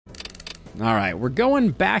All right, we're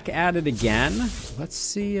going back at it again. Let's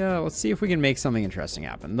see if we can make something interesting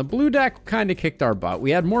happen. The blue deck kind of kicked our butt.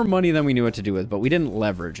 We had more money than we knew what to do with, but we didn't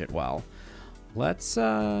leverage it well. Let's see.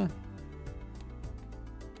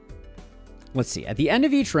 At the end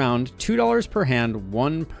of each round, $2 per hand,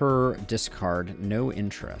 1 per discard, no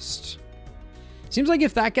interest. Seems like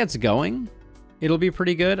if that gets going, it'll be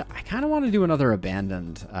pretty good. I kind of want to do another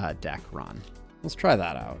abandoned deck run. Let's try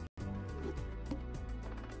that out.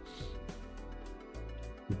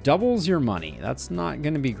 Doubles your money. That's not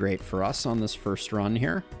going to be great for us on this first run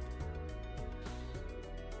here.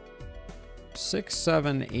 6,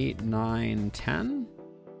 7, 8, 9, 10.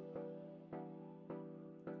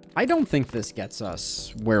 I don't think this gets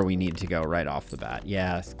us where we need to go right off the bat.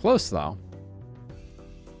 Yeah, it's close though.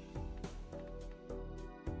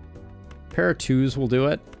 Pair of 2s will do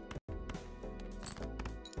it.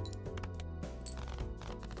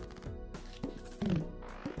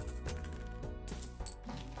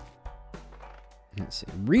 Let's see.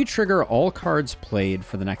 Re-trigger all cards played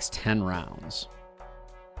for the next 10 rounds.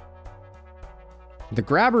 The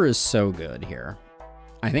grabber is so good here.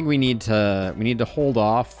 I think we need to hold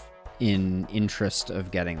off in interest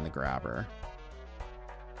of getting the grabber.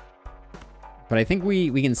 But I think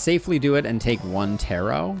we can safely do it and take 1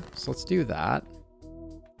 tarot. So let's do that.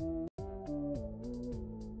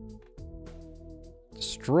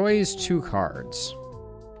 Destroys 2 cards.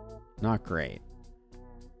 Not great.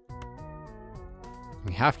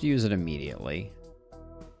 We have to use it immediately.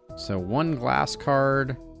 So 1 glass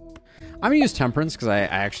card. I'm going to use Temperance because I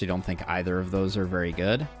actually don't think either of those are very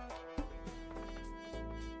good.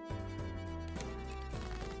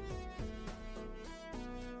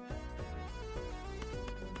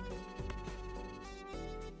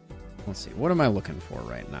 Let's see. What am I looking for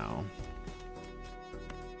right now?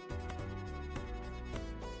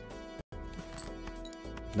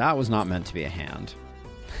 That was not meant to be a hand.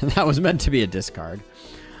 That was meant to be a discard.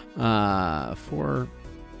 For...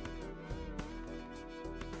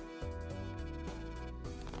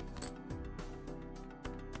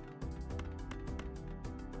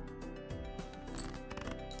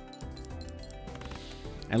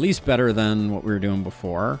 At least better than what we were doing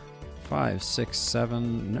before. 5, 6,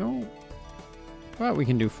 7. No. But we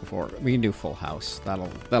can do 4. We can do full house.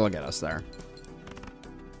 That'll get us there.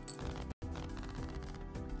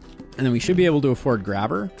 And then we should be able to afford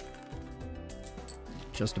grabber.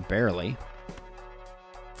 Just barely.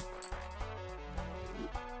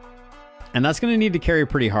 And that's going to need to carry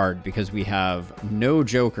pretty hard because we have no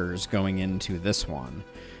jokers going into this one.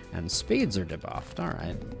 And spades are debuffed. All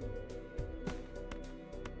right.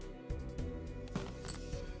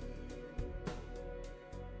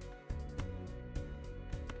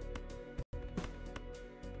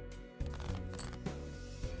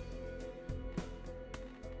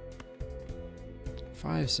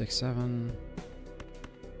 Five, 6, 7.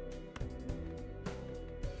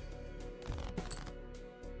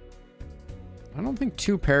 I don't think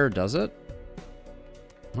 2 pair does it.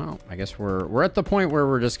 Well, I guess we're at the point where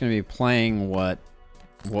we're just going to be playing what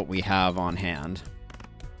we have on hand.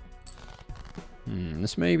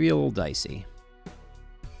 This may be a little dicey.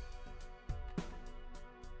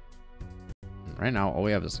 Right now, all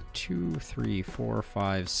we have is 2, 3, 4,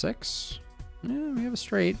 5, 6. Yeah, we have a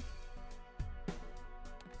straight.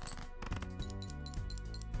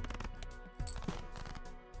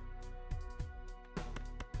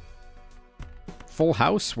 Full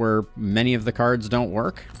house where many of the cards don't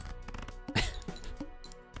work.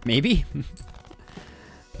 Maybe.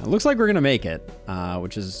 It looks like we're gonna make it,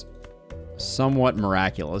 which is somewhat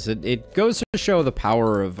miraculous. It goes to show the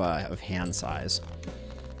power of hand size.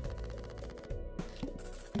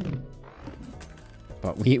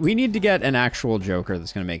 But we need to get an actual joker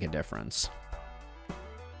that's gonna make a difference.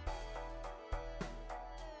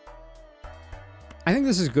 I think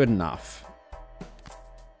this is good enough.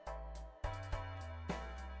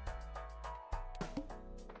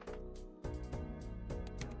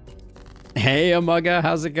 Hey, Amugga,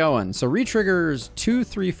 how's it going? So re-triggers 2,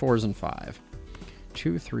 3, 4s, and 5.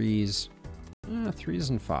 2 3s, 3s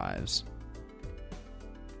and 5s.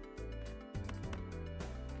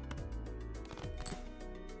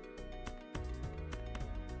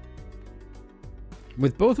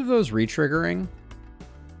 With both of those re-triggering,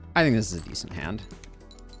 I think this is a decent hand.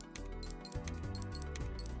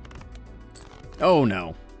 Oh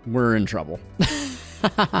no, we're in trouble.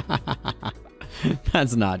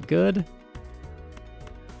 That's not good.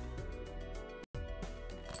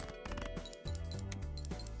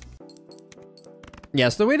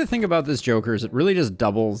 Yes, the way to think about this Joker is it really just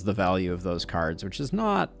doubles the value of those cards, which is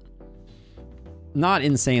not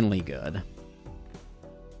insanely good.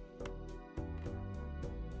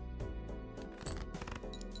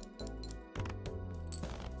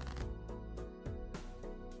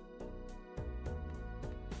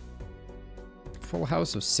 full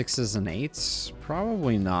house of 6s and 8s?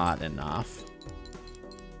 Probably not enough.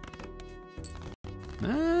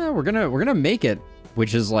 We're gonna make it,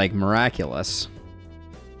 which is like miraculous.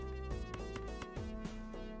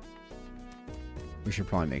 We should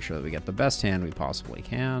probably make sure that we get the best hand we possibly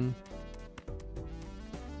can.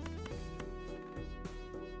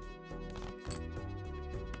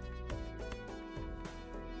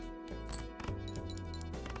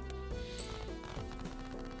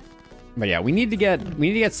 But yeah, we need to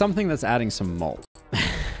get something that's adding some mult.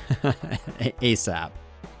 ASAP.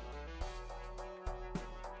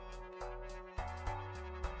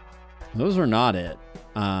 Those are not it.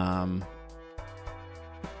 Yeah,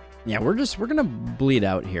 we're gonna bleed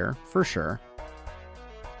out here for sure.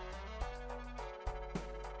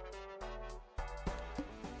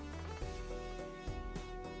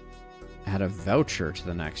 Add a voucher to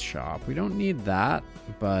the next shop. We don't need that,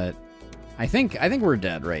 but I think we're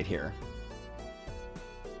dead right here.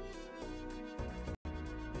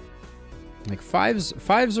 Like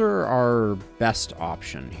fives are our best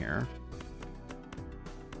option here.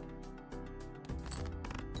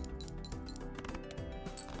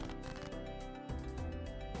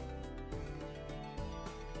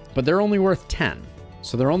 But they're only worth 10.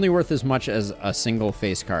 So they're only worth as much as a single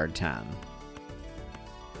face card 10.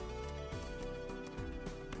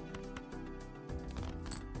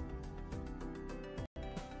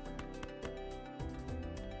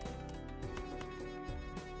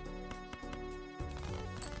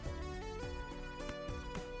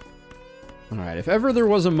 All right, if ever there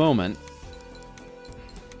was a moment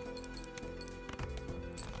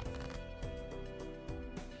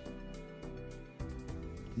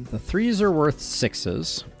the 3s are worth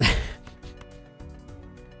 6s.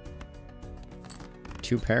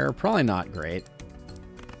 2 pair, probably not great.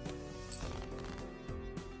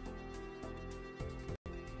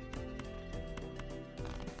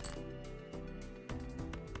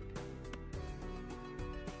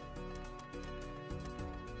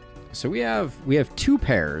 So we have 2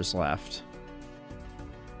 pairs left.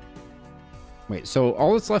 Wait, so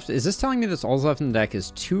all that's left, is this telling me that all that's left in the deck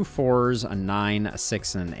is 2 4s, a 9, a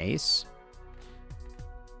 6, and an ace?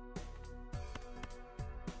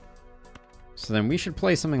 So then we should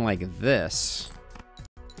play something like this.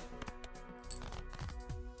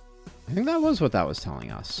 I think that was what that was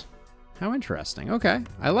telling us. How interesting. Okay,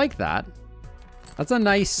 I like that. That's a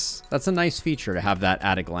nice feature to have that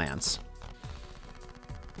at a glance.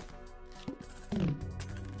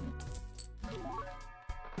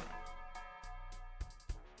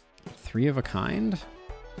 Three of a kind?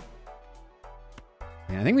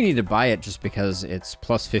 Yeah, I think we need to buy it just because it's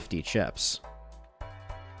plus 50 chips.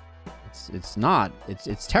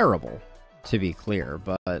 It's terrible, to be clear,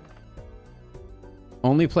 but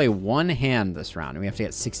only play 1 hand this round and we have to get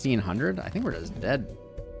 1600? I think we're just dead.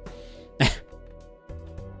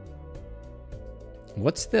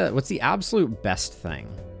 What's the absolute best thing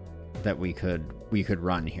that we could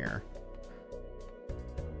run here?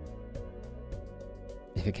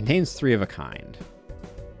 If it contains 3 of a kind.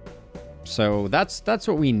 So that's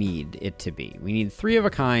what we need it to be. We need 3 of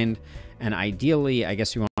a kind, and ideally, I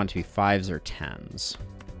guess we want it to be 5s or 10s.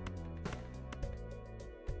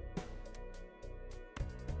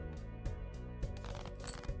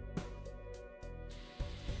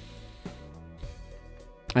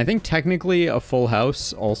 I think technically a full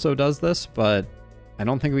house also does this, but I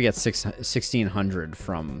don't think we get 1600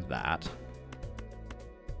 from that.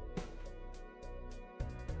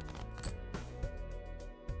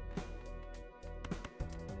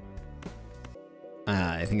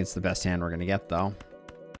 I think it's the best hand we're going to get, though.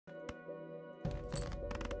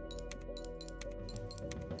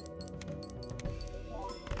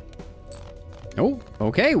 Oh,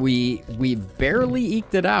 okay. We barely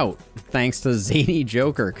eked it out, thanks to Zany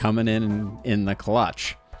Joker coming in the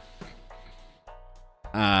clutch.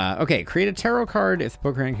 Okay, create a tarot card if the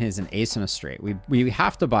poker hand is an ace and a straight. We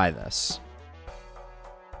have to buy this.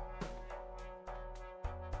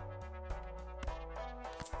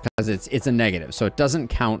 Because it's a negative, so it doesn't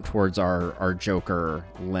count towards our Joker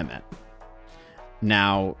limit.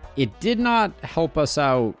 Now, it did not help us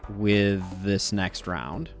out with this next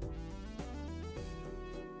round,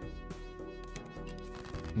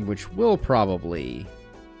 which will probably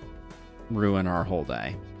ruin our whole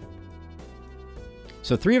day.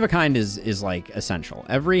 So 3 of a kind is like essential.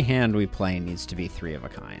 Every hand we play needs to be 3 of a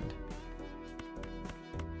kind.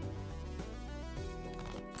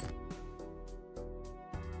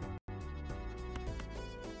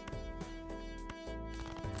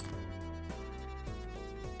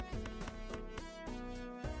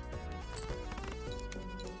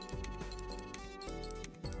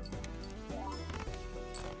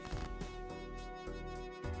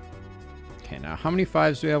 Okay, now how many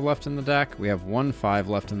 5s do we have left in the deck? We have 1 5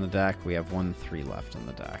 left in the deck. We have 1 3 left in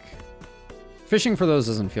the deck. Fishing for those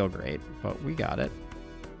doesn't feel great, but we got it.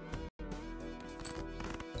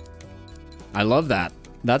 I love that.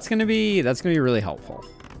 That's gonna be really helpful.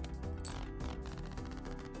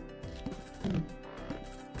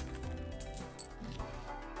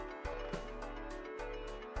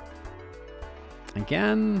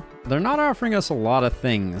 Again, they're not offering us a lot of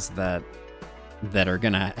things that are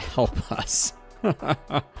gonna help us.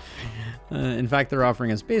 In fact, they're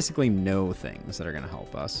offering us basically no things that are gonna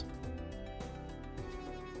help us.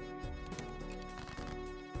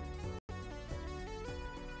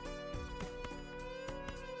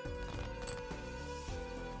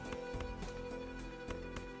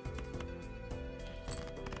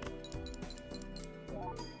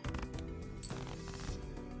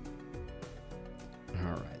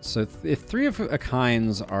 So if 3 of a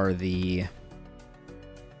kinds are the...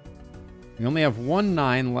 We only have 1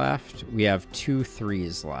 9 left, we have 2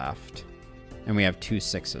 3s left, and we have 2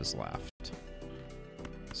 6s left.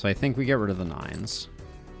 So I think we get rid of the 9s.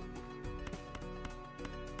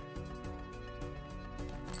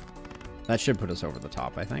 That should put us over the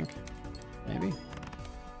top, I think. Maybe.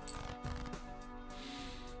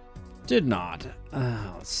 Did not.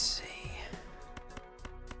 Let's see.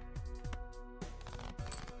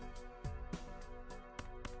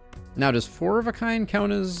 Now, does 4 of a kind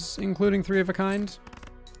count as including 3 of a kind?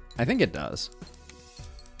 I think it does.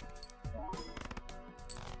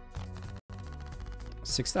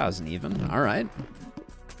 6,000 even. All right.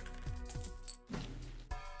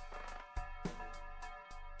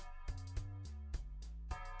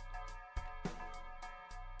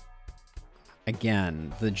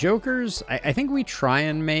 Again, the jokers, I think we try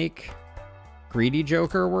and make greedy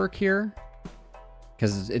joker work here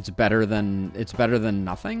because it's better than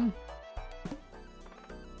nothing.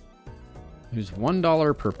 There's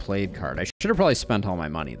 $1 per played card. I should have probably spent all my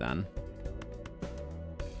money then.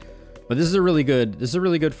 But this is a really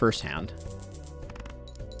good first hand.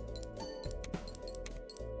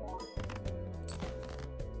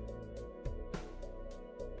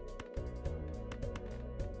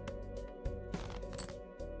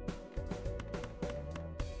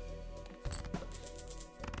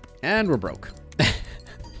 And we're broke.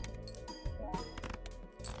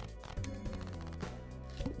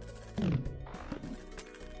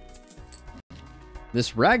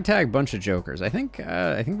 This ragtag bunch of jokers. I think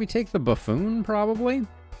we take the buffoon probably.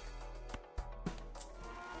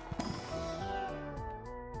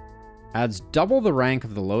 Adds double the rank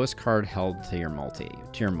of the lowest card held to your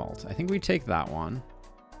mult. I think we take that one.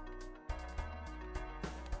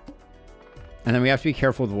 And then we have to be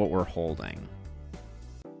careful with what we're holding.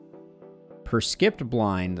 Per skipped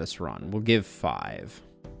blind this run, we'll give 5.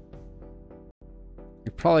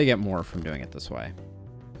 You probably get more from doing it this way.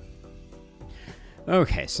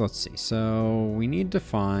 Okay, so let's see. So we need to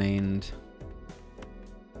find...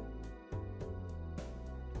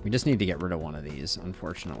 We just need to get rid of one of these,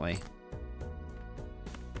 unfortunately.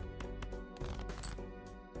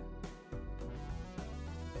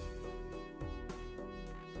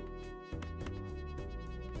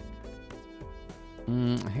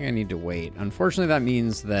 I think I need to wait. Unfortunately, that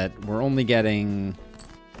means that we're only getting...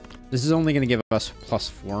 This is only going to give us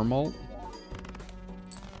 +4 mult.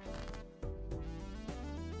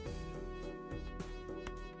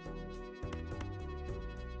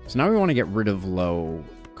 So now we want to get rid of low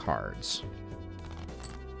cards.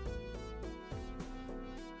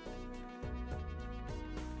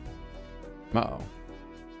 Uh-oh.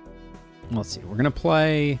 Let's see. We're going to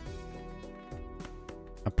play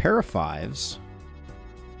a pair of 5s.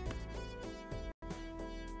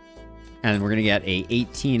 And we're going to get a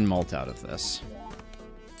 18 mult out of this.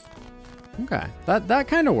 Okay. That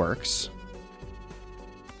kind of works.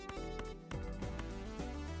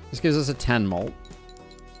 This gives us a 10 mult.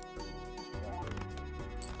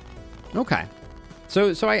 Okay.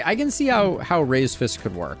 So I can see how Raised Fist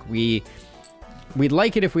could work. We'd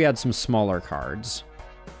like it if we had some smaller cards.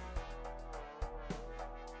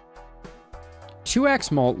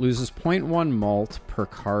 2x mult loses 0.1 mult per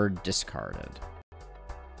card discarded.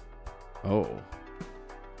 Oh.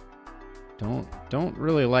 Don't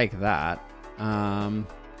really like that.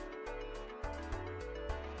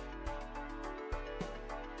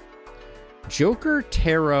 Joker,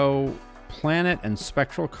 Tarot, Planet, and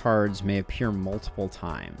Spectral cards may appear multiple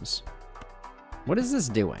times. What is this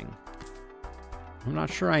doing? I'm not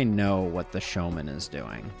sure I know what the showman is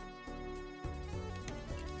doing.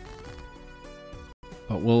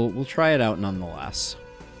 But we'll try it out nonetheless.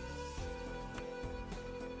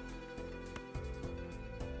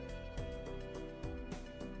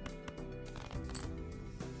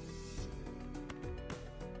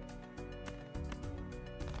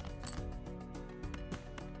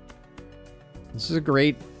 This is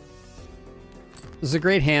a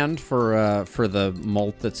great hand for the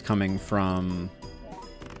mult that's coming from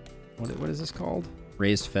what is this called?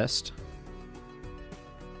 Raised Fist.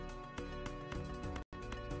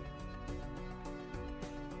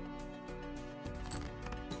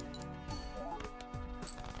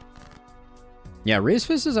 Yeah, Raised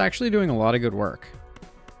Fist is actually doing a lot of good work.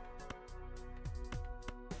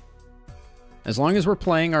 As long as we're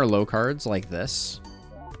playing our low cards like this,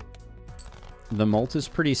 the mult is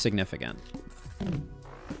pretty significant.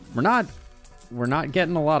 We're not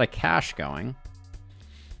getting a lot of cash going.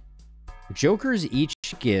 Jokers each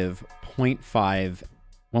give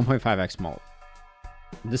 1.5x mult.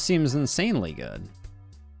 This seems insanely good.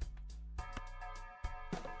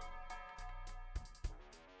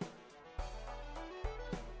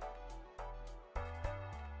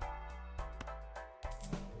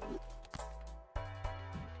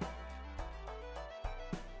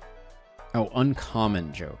 Oh,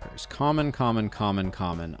 uncommon jokers. Common, common, common,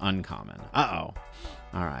 common, uncommon. Uh-oh.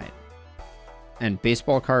 All right. And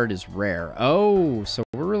baseball card is rare. Oh, so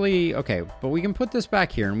we're really... Okay, but we can put this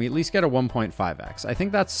back here and we at least get a 1.5x. I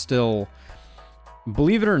think that's still...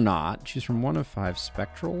 Believe it or not, choose from 1 of 5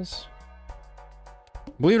 spectrals.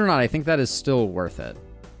 Believe it or not, I think that is still worth it.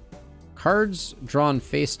 Cards drawn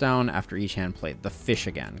face down after each hand played. The fish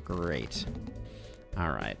again. Great.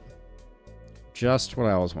 All right. Just what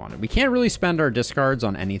I always wanted. We can't really spend our discards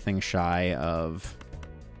on anything shy of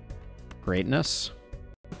greatness.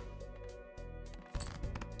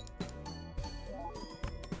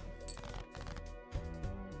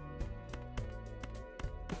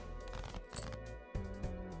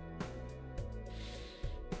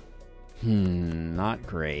 Not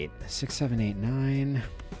great. 6, 7, 8, 9.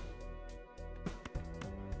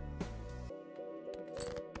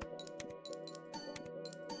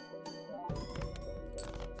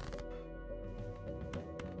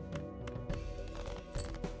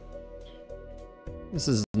 This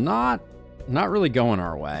is not really going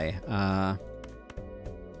our way.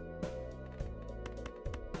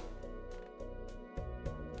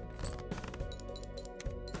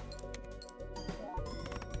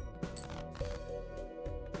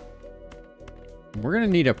 We're gonna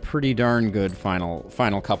need a pretty darn good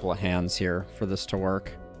final couple of hands here for this to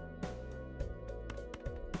work.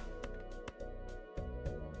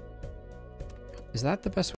 Is that the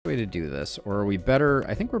best way to do this? Or are we better?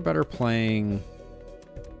 I think we're better playing...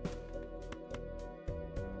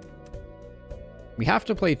 We have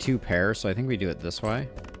to play 2 pairs, so I think we do it this way.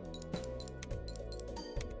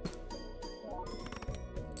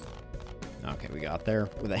 Okay, we got there.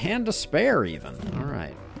 With a hand to spare, even. All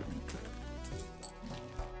right.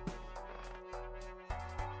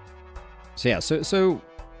 So yeah, so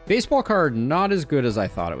baseball card, not as good as I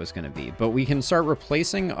thought it was going to be, but we can start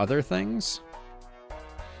replacing other things.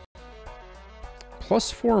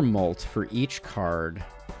 +4 mult for each card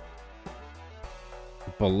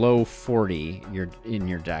below 40 in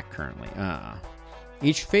your deck currently.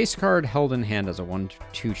 Each face card held in hand has a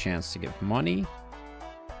 1-2 chance to give money.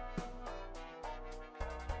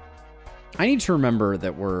 I need to remember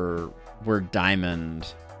that we're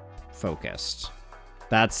diamond focused.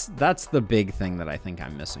 That's the big thing that I think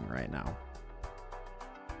I'm missing right now.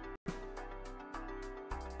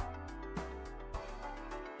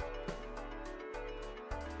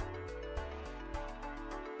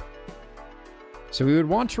 So we would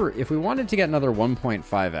want to, if we wanted to get another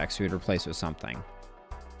 1.5x, we would replace with something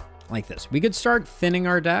like this. We could start thinning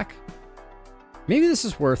our deck. Maybe this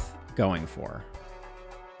is worth going for.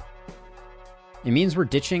 It means we're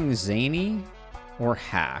ditching Zany or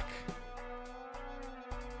Hack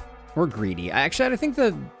or Greedy. Actually, I think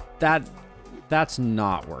that's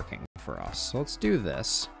not working for us. So let's do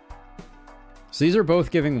this. So these are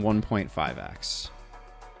both giving 1.5x.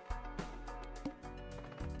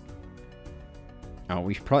 Oh,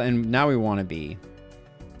 we should probably, and now we want to be,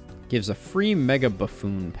 gives a free Mega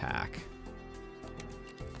Buffoon pack.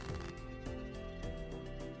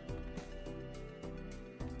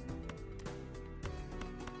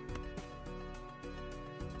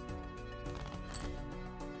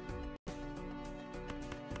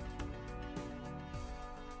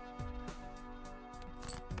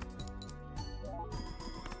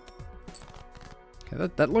 Okay,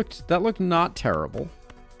 that looked not terrible.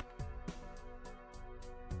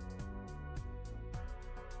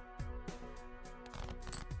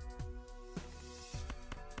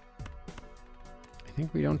 I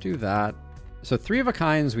think we don't do that. So 3 of a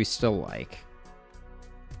kinds we still like.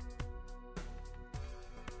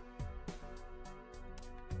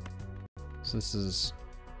 So this is...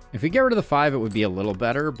 If we get rid of the 5, it would be a little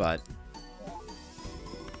better, but...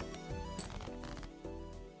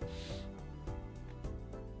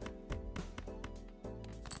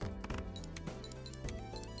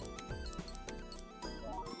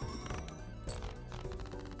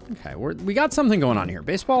 Okay, we got something going on here.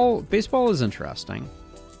 Baseball is interesting.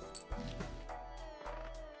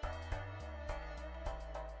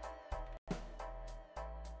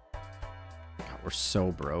 God, we're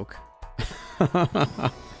so broke.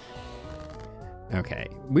 Okay,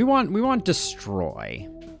 we want destroy,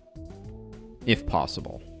 if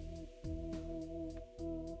possible.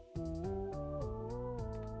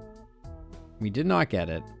 We did not get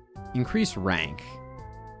it. Increase rank.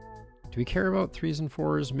 Do we care about 3s and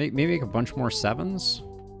 4s? Maybe make a bunch more 7s?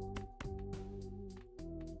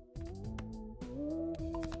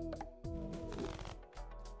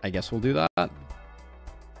 I guess we'll do that.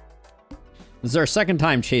 This is our second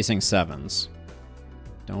time chasing 7s.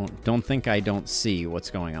 Don't think I don't see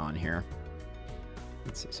what's going on here.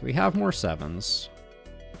 Let's see. So we have more 7s.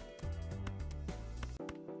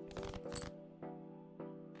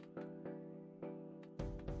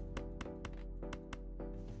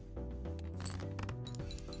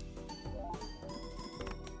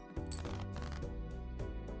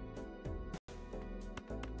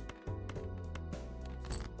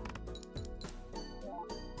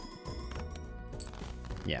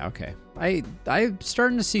 Yeah, okay. I'm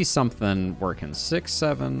starting to see something working. 6,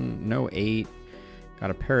 7, no 8.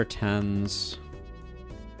 Got a pair of 10s.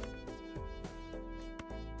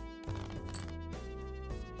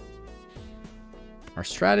 Our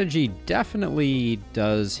strategy definitely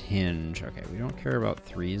does hinge. Okay, we don't care about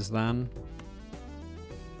 3s then.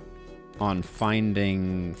 On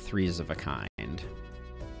finding 3s of a kind.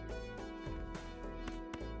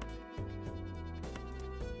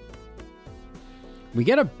 We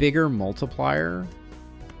get a bigger multiplier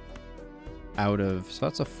out of, so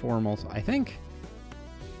that's a 4 I think,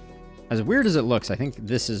 as weird as it looks, I think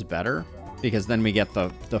this is better because then we get the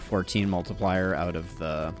 14 multiplier out of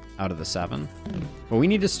the 7. But we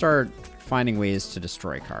need to start finding ways to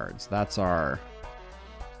destroy cards. That's our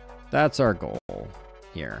goal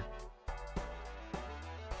here.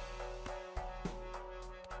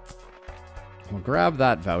 We'll grab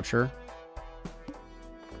that voucher.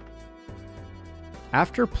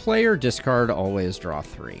 After play or discard, always draw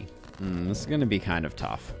 3. This is going to be kind of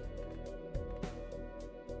tough.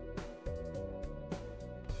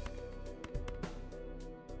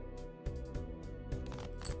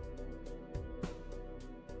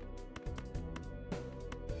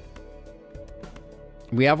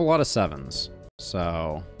 We have a lot of 7s,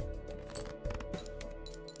 so...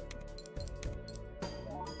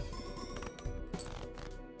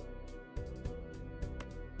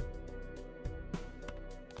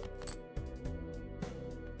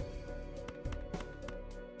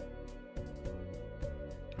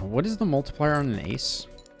 What is the multiplier on an ace?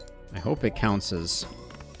 I hope it counts as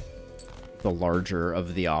the larger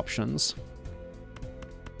of the options.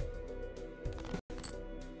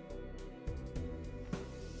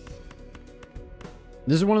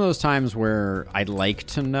 This is one of those times where I'd like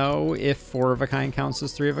to know if 4 of a kind counts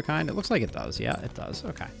as 3 of a kind. It looks like it does. Yeah, it does.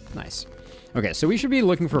 Okay, nice. Okay, so we should be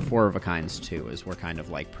looking for 4 of a kinds too, as we're kind of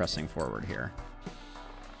like pressing forward here.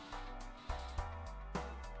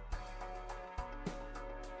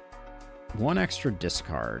 One extra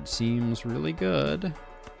discard seems really good.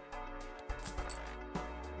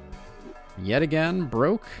 Yet again,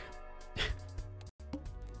 broke.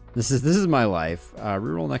 This is my life.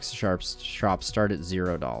 Reroll next to shop start at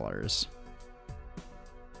 $0.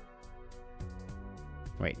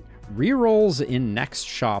 Wait, rerolls in next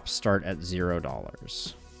shop start at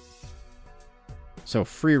 $0. So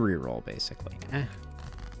free reroll basically.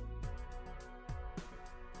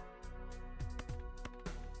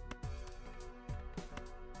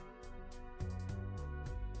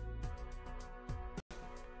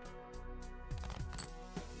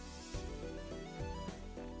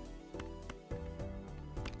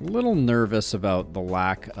 A little nervous about the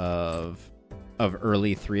lack of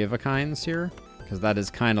early 3 of a kinds here, because that is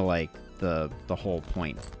kind of like the whole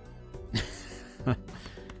point.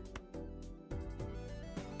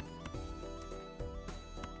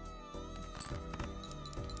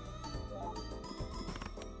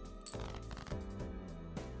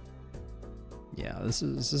 Yeah, this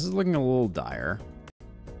is looking a little dire.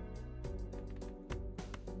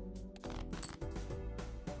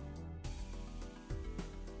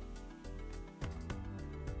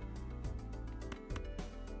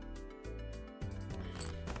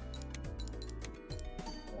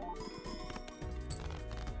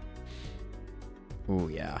 Oh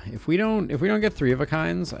yeah, if we don't get 3 of a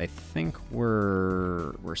kinds, I think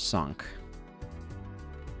we're sunk.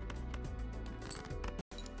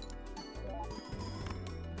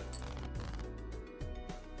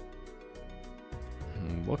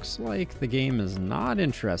 Looks like the game is not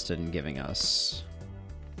interested in giving us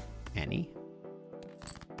Any?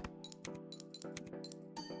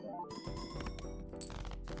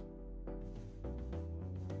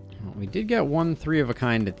 Well, we did get one 3 of a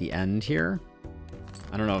kind at the end here.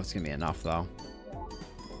 I don't know if it's going to be enough, though.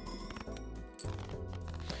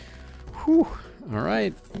 Whew. All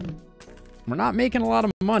right. We're not making a lot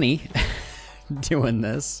of money doing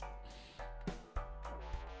this.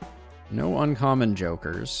 No uncommon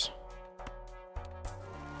jokers.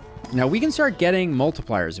 Now, we can start getting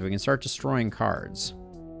multipliers if we can start destroying cards.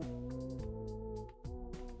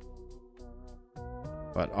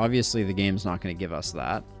 But obviously, the game's not going to give us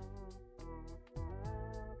that.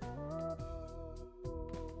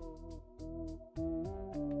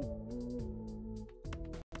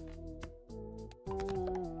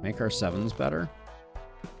 Make our 7s better.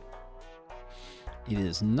 It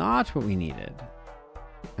is not what we needed.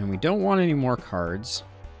 And we don't want any more cards.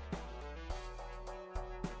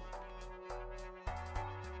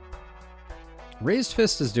 Raised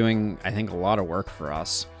Fist is doing, I think, a lot of work for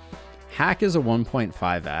us. Hack is a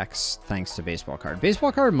 1.5x thanks to Baseball Card.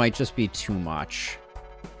 Baseball Card might just be too much.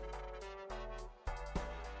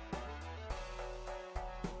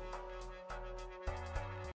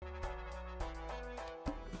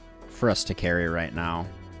 For us to carry right now.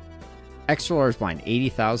 Extra large blind,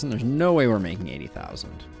 80,000. There's no way we're making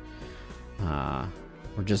 80,000.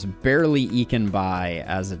 We're just barely eking by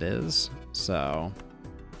as it is. So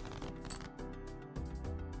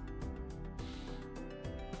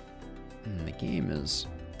the game is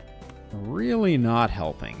really not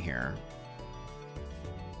helping here.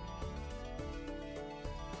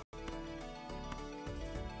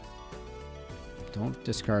 Don't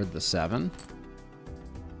discard the 7.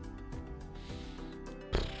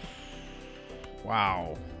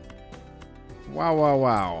 Wow. Wow, wow,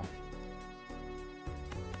 wow.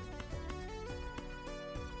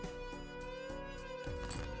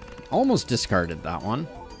 Almost discarded that one.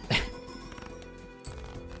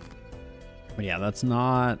 But yeah, that's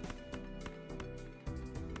not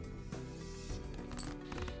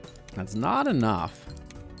enough.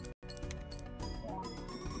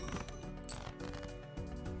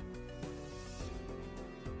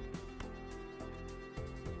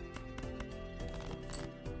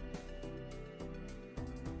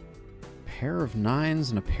 Pair of 9s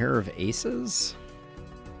and a pair of aces?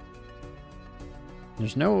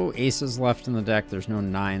 There's no aces left in the deck. There's no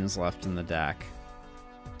 9s left in the deck.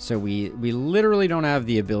 So we literally don't have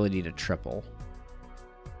the ability to triple.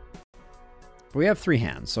 But we have 3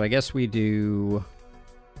 hands, so I guess we do...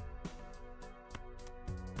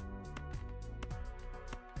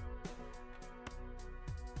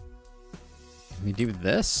 We do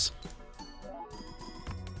this.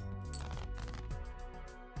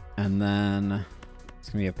 And then it's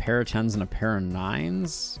gonna be a pair of 10s and a pair of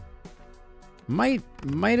 9s. Might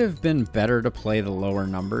have been better to play the lower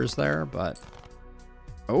numbers there, but...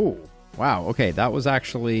 Oh, wow. Okay, that was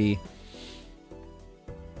actually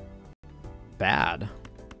bad.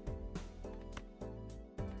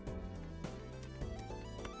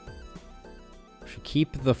 Should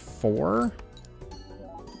keep the 4.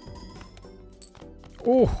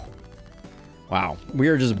 Oh, wow. We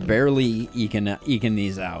are just barely eking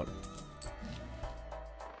these out.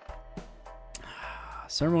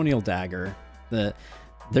 Ceremonial Dagger.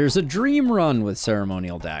 There's a dream run with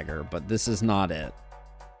Ceremonial Dagger, but this is not it.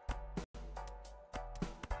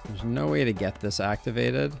 There's no way to get this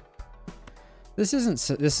activated. This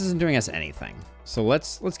isn't doing us anything. So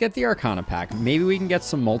let's get the Arcana pack. Maybe we can get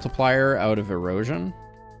some multiplier out of Erosion.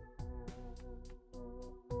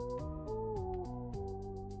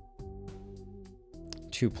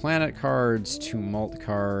 Two planet cards, 2 mult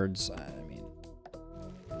cards. I mean,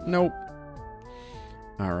 nope.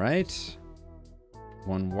 All right.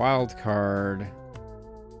 1 wild card.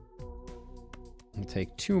 We'll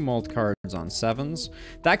take 2 mult cards on 7s.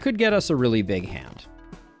 That could get us a really big hand.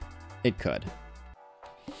 It could.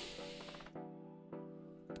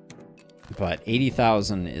 But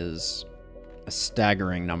 80,000 is a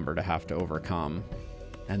staggering number to have to overcome.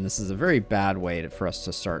 And this is a very bad way for us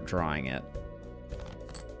to start drawing it.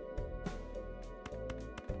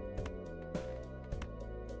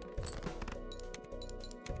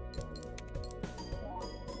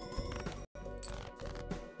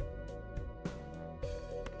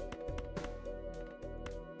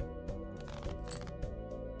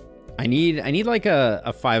 I need like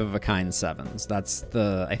a 5 of a kind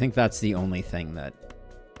 7s. I think that's the only thing that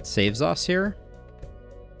saves us here.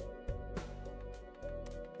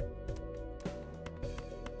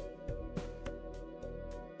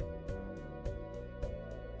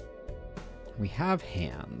 We have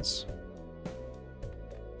hands.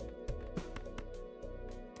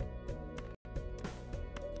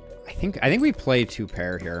 I think we play 2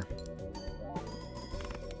 pair here.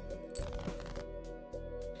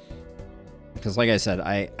 Because like I said,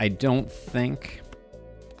 I don't think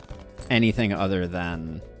anything other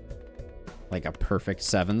than like a perfect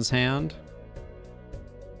 7s hand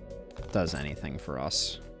does anything for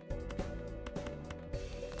us.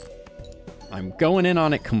 I'm going in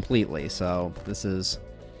on it completely, so this is...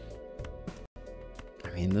 I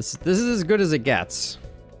mean, this is as good as it gets.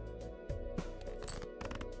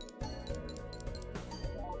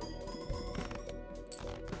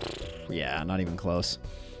 Yeah, not even close.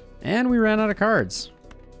 And we ran out of cards.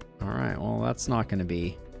 All right, well, that's not going to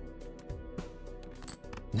be...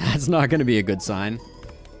 That's not going to be a good sign.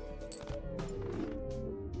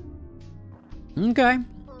 Okay.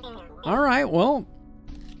 All right, well...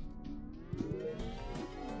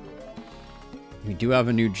 We do have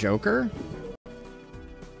a new Joker.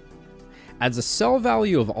 Adds a sell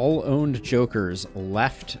value of all owned Jokers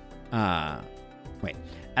left... Wait.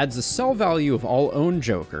 Adds the sell value of all owned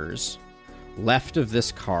Jokers left of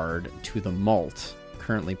this card to the mult.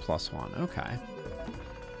 Currently +1. Okay.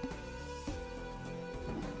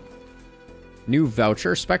 New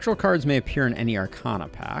voucher. Spectral cards may appear in any Arcana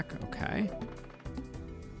pack. Okay.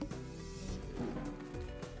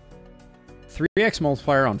 3x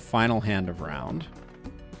multiplier on final hand of round.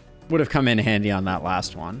 Would have come in handy on that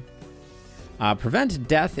last one. Prevent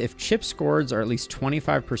death if chip scores are at least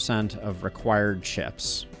 25% of required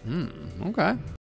chips. Okay.